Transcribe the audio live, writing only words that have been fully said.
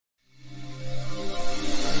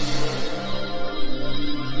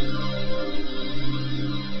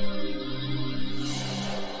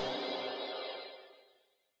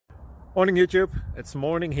Morning YouTube, it's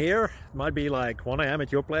morning here. It might be like 1 a.m.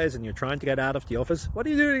 at your place and you're trying to get out of the office. What are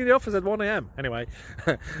you doing in the office at 1 a.m? Anyway,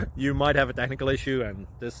 you might have a technical issue and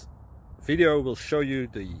this video will show you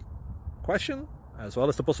the question as well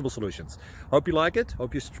as the possible solutions. Hope you like it,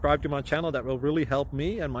 hope you subscribe to my channel. That will really help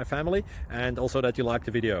me and my family, and also that you like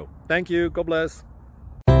the video. Thank you, God bless.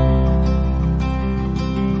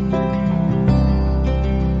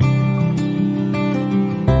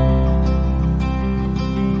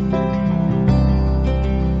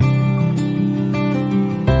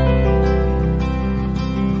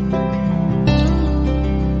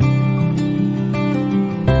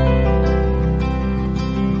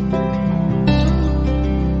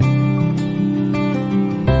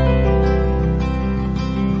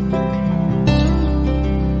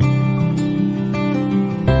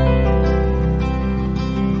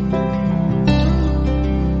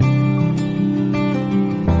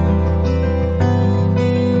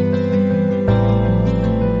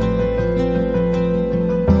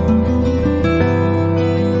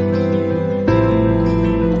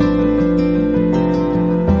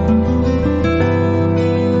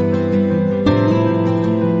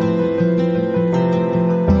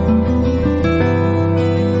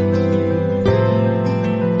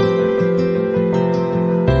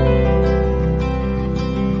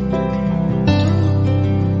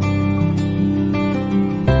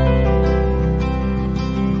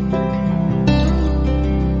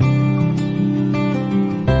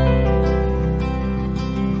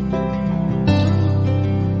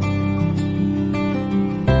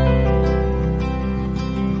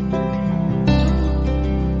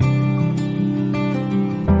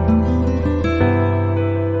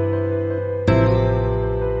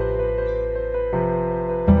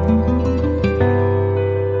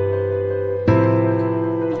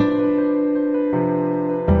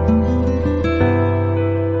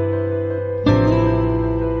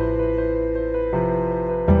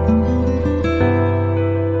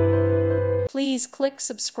 Please click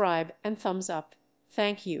subscribe and thumbs up.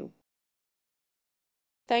 Thank you.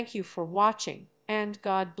 Thank you for watching, and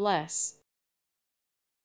God bless.